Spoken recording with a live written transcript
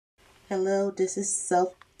Hello, this is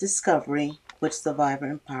Self Discovery with Survivor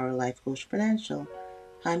Empower Life Coach Financial.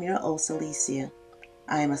 I'm your host, Alicia.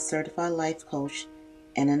 I am a certified life coach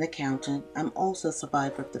and an accountant. I'm also a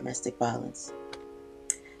survivor of domestic violence.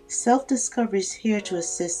 Self Discovery is here to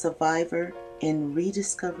assist survivor in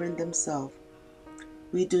rediscovering themselves.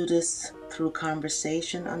 We do this through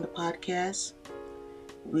conversation on the podcast.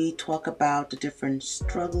 We talk about the different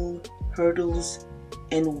hurdles,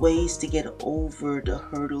 and ways to get over the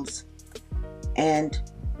hurdles and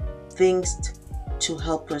things to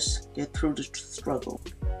help us get through the struggle.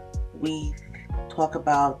 We talk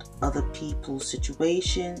about other people's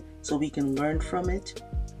situation so we can learn from it.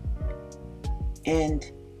 And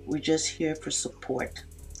we're just here for support,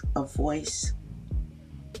 a voice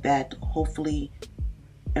that hopefully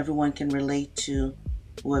everyone can relate to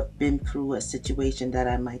who have been through a situation that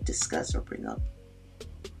I might discuss or bring up.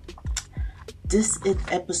 This is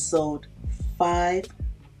episode 5,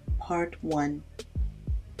 part 1.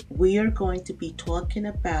 We are going to be talking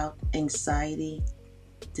about anxiety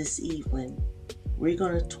this evening. We're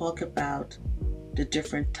going to talk about the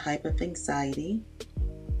different type of anxiety,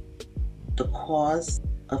 the cause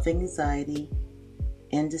of anxiety,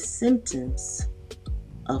 and the symptoms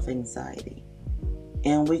of anxiety.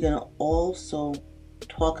 And we're going to also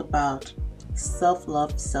talk about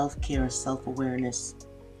self-love, self-care, and self-awareness.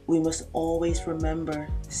 We must always remember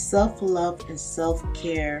self-love and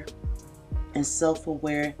self-care and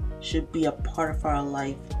self-aware should be a part of our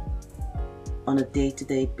life on a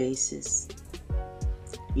day-to-day basis.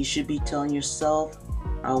 You should be telling yourself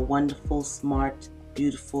how wonderful, smart,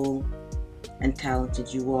 beautiful, and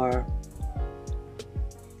talented you are.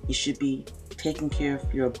 You should be taking care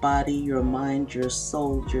of your body, your mind, your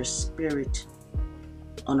soul, your spirit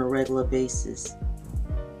on a regular basis.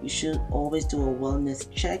 You should always do a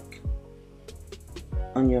wellness check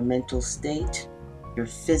on your mental state, your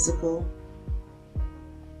physical,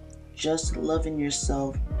 just loving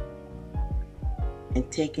yourself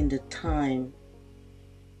and taking the time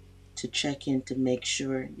to check in to make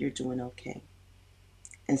sure you're doing okay.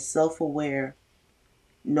 And self-aware,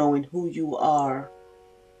 knowing who you are,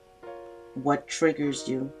 what triggers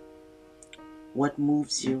you, what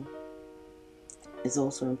moves you, is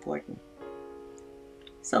also important.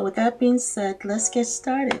 So with that being said, let's get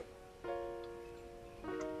started.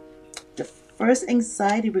 The first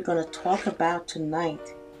anxiety we're going to talk about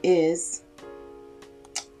tonight is,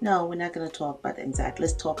 no, we're not going to talk about anxiety.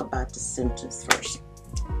 Let's talk about the symptoms first.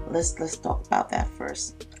 Let's talk about that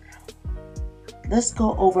first. Let's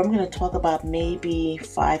go over, I'm going to talk about maybe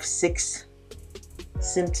 5, 6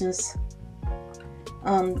 symptoms.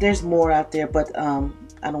 There's more out there, but I don't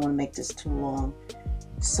want to make this too long.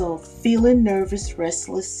 So feeling nervous,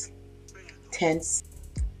 restless, tense,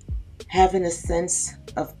 having a sense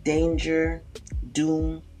of danger,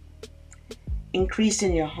 doom, increase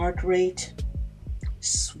in your heart rate,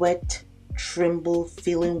 sweat, tremble,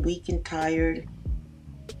 feeling weak and tired,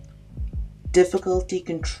 difficulty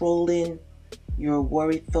controlling your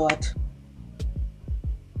worried thought,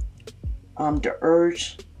 the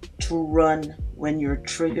urge to run when you're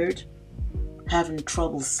triggered, having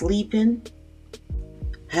trouble sleeping,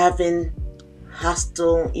 having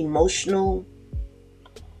hostile emotional,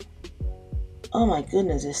 oh my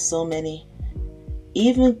goodness, there's so many,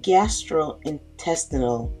 even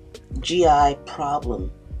gastrointestinal GI problem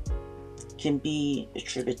can be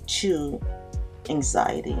attributed to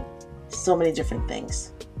anxiety. So many different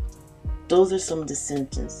things. Those are some of the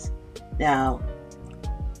symptoms. Now,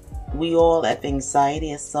 we all have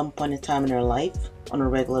anxiety at some point in time in our life on a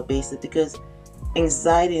regular basis because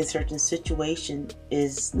anxiety in certain situations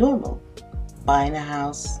is normal. Buying a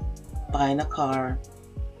house, buying a car,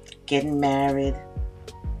 getting married,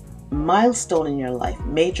 milestone in your life,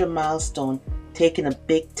 major milestone, taking a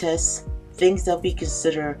big test, things that we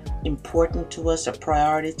consider important to us, a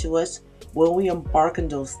priority to us. When we embark on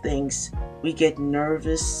those things, we get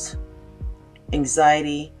nervous,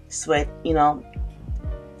 anxiety, sweat,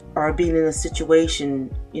 or being in a situation,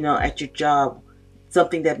 at your job,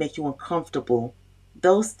 something that makes you uncomfortable.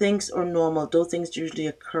 Those things are normal. Those things usually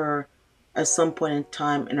occur at some point in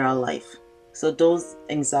time in our life. So those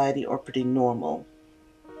anxiety are pretty normal.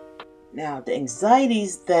 Now, the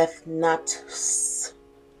anxieties that not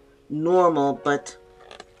normal but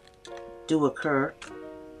do occur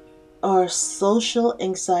are social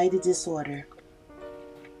anxiety disorder.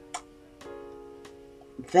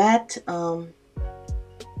 That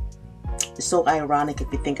is so ironic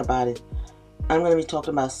if you think about it. I'm going to be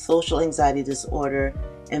talking about social anxiety disorder,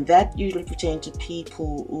 and that usually pertains to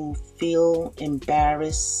people who feel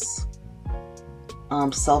embarrassed,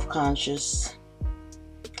 self-conscious.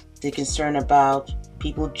 They're concerned about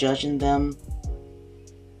people judging them,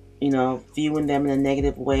 viewing them in a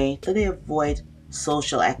negative way, so they avoid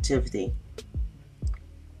social activity.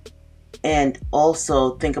 And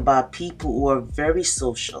also think about people who are very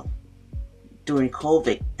social. During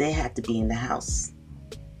COVID, they had to be in the house.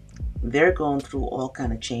 They're going through all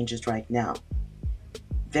kind of changes right now.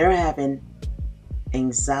 They're having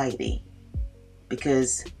anxiety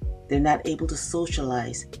because they're not able to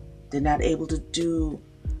socialize. They're not able to do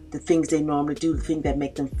the things they normally do, the things that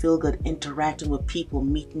make them feel good, interacting with people,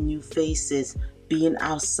 meeting new faces, being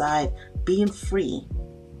outside, being free.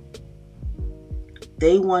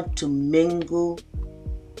 They want to mingle.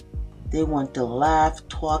 They want to laugh,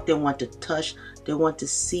 talk. They want to touch. They want to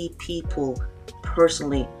see people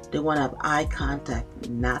personally. They want to have eye contact,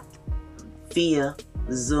 not via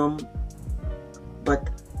Zoom, but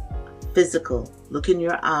physical. Look in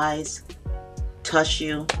your eyes, touch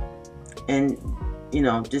you, and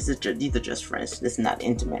these are just friends. This is not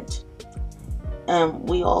intimate.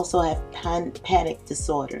 We also have panic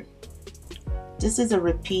disorder. This is a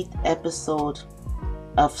repeat episode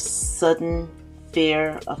of sudden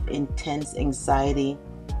fear, of intense anxiety.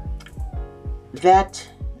 That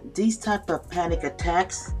these type of panic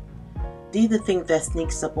attacks, these are the things that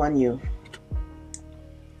sneaks up on you.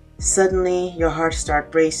 Suddenly your heart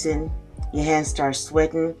starts racing, your hands start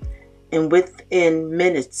sweating, and within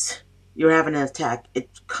minutes you're having an attack. It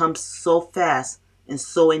comes so fast and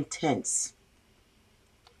so intense.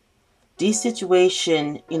 These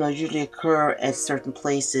situations, usually occur at certain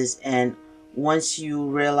places, and once you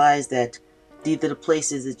realize that these are the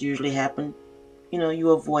places that usually happen,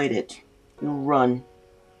 you avoid it. You run,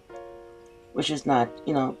 which is not,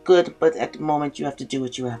 good, but at the moment you have to do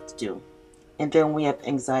what you have to do. And then we have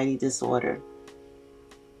anxiety disorder.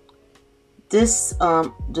 This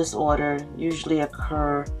disorder usually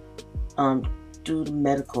occur due to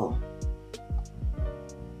medical.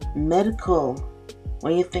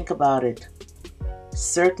 When you think about it,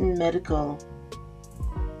 certain medical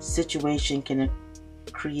situation can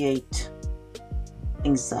create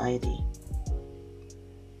anxiety.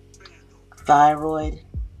 Thyroid,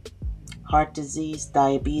 heart disease,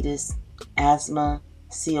 diabetes, asthma,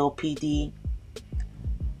 COPD.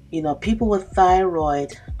 People with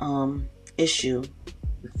thyroid issue,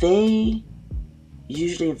 they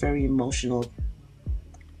usually are very emotional.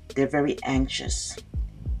 They're very anxious.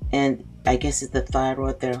 And I guess it's the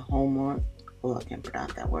thyroid, their hormone, I can't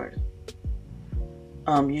pronounce that word,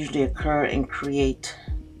 usually occur and create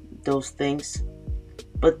those things.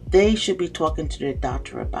 But they should be talking to their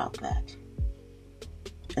doctor about that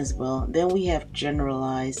as well. Then we have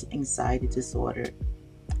generalized anxiety disorder.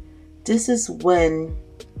 This is when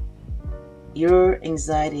your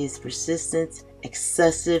anxiety is persistent,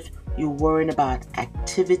 excessive. You're worrying about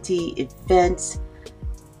activity, events,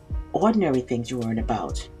 ordinary things you're worrying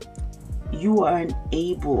about. You are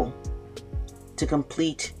unable to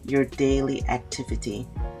complete your daily activity.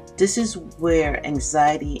 This is where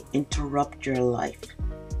anxiety interrupts your life.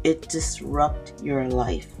 It disrupts your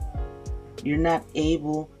life. You're not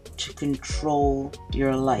able to control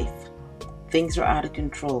your life. Things are out of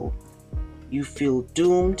control. You feel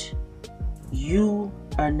doomed. You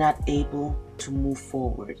are not able to move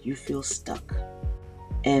forward. You feel stuck.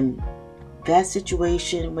 And that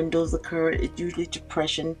situation, when those occur, it usually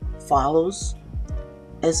depression follows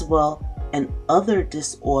as well. And other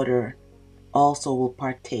disorder also will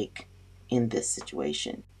partake in this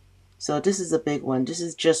situation. So this is a big one. This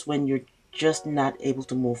is just when you're just not able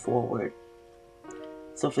to move forward.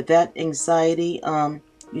 So for that anxiety,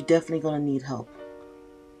 you're definitely going to need help.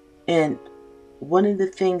 And one of the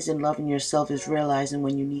things in loving yourself is realizing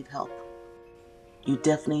when you need help. You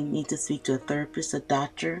definitely need to speak to a therapist, a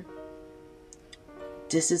doctor.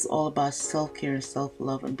 This is all about self-care and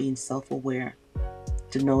self-love and being self-aware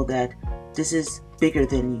to know that this is bigger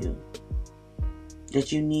than you,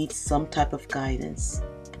 that you need some type of guidance.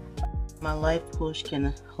 My life coach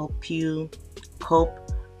can help you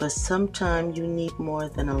cope, but sometimes you need more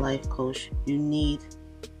than a life coach. You need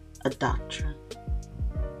a doctor.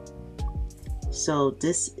 So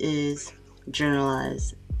this is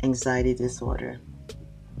generalized anxiety disorder.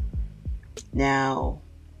 Now,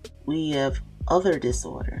 we have other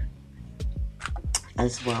disorder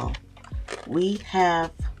as well. We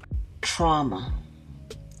have trauma.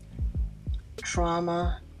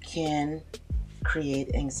 Trauma can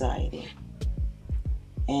create anxiety.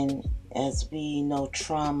 And as we know,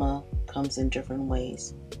 trauma comes in different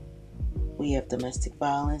ways. We have domestic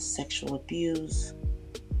violence, sexual abuse,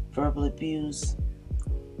 verbal abuse.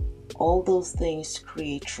 All those things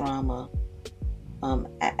create trauma. An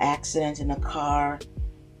accident in a car.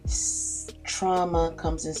 Trauma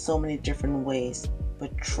comes in so many different ways.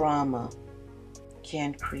 but trauma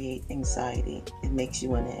can create anxiety. It makes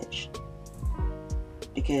you on edge.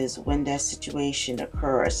 Because when that situation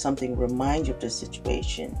occurs, something reminds you of the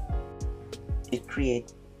situation, it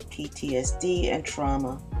creates PTSD and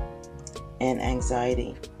trauma and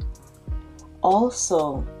anxiety.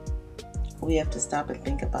 Also, we have to stop and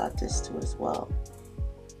think about this too as well.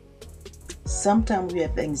 Sometimes we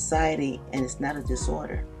have anxiety and it's not a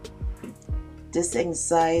disorder. This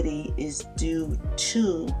anxiety is due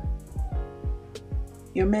to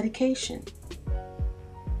your medication.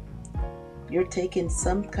 You're taking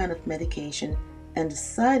some kind of medication, and the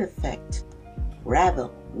side effect, rather,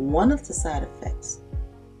 one of the side effects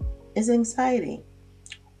is anxiety.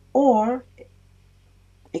 Or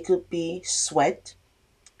it could be sweat,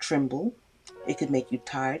 tremble. It could make you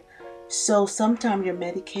tired. So sometimes your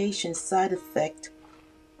medication side effect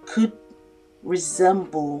could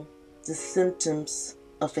resemble the symptoms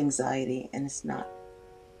of anxiety, and it's not.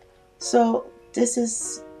 So this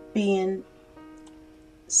is being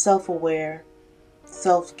self-aware,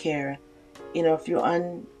 self-care. If you're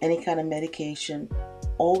on any kind of medication,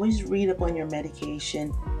 always read up on your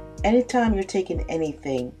medication. Anytime you're taking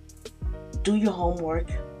anything, do your homework,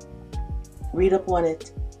 read up on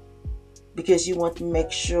it, because you want to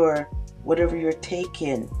make sure whatever you're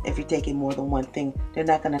taking, if you're taking more than one thing, they're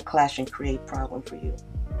not going to clash and create problem for you.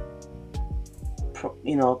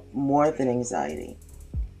 More than anxiety.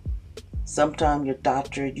 Sometimes your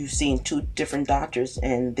doctor, you've seen two different doctors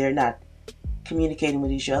and they're not communicating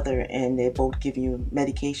with each other, and they both give you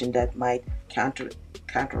medication that might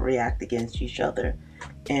counter-react against each other.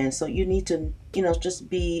 And so you need to, just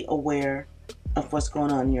be aware of what's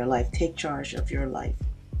going on in your life. Take charge of your life.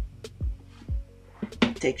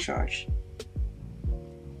 Take charge.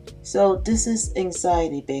 So this is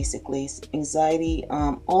anxiety, basically. Anxiety,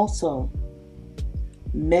 also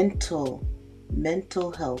mental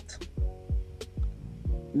health.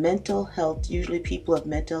 Mental health, usually people have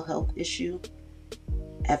mental health issue,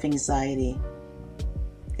 have anxiety,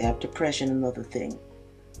 they have depression, another thing.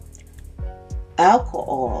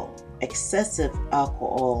 Alcohol, excessive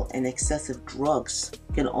alcohol and excessive drugs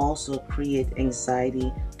can also create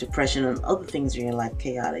anxiety, depression, and other things in your life,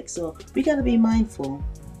 chaotic. So we got to be mindful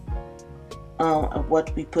of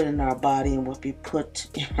what we put in our body and what we put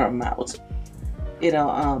in our mouth.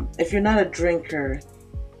 If you're not a drinker,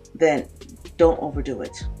 then don't overdo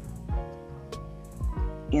it.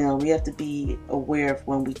 We have to be aware of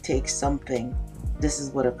when we take something, this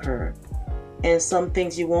is what occurred. And some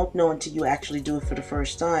things you won't know until you actually do it for the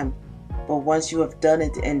first time. But once you have done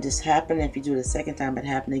it and this happened, if you do it a second time, it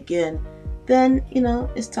happened again, then,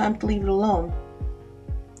 it's time to leave it alone.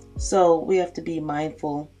 So we have to be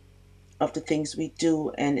mindful of the things we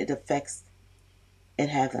do and it effects it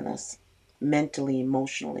has on us, mentally,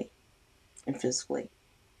 emotionally, and physically.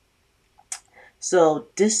 So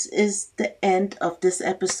this is the end of this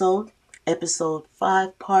episode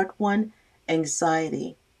 5, part 1,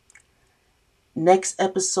 anxiety. Next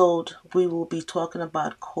episode, we will be talking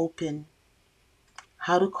about coping,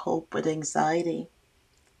 how to cope with anxiety,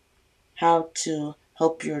 how to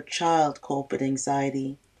help your child cope with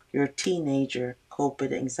anxiety, your teenager cope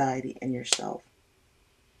with anxiety, and yourself.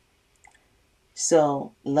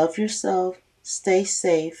 So love yourself, stay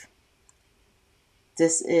safe.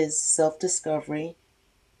 This is Self-Discovery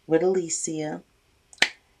with Alicia.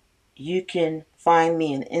 You can find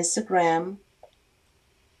me on Instagram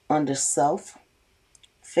under Self,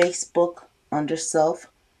 Facebook under Self.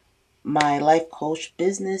 My life coach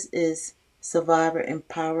business is Survivor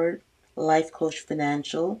Empowered Life Coach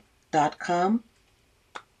Financial.com.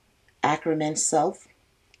 Acronym Self.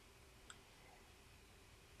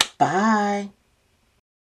 Bye.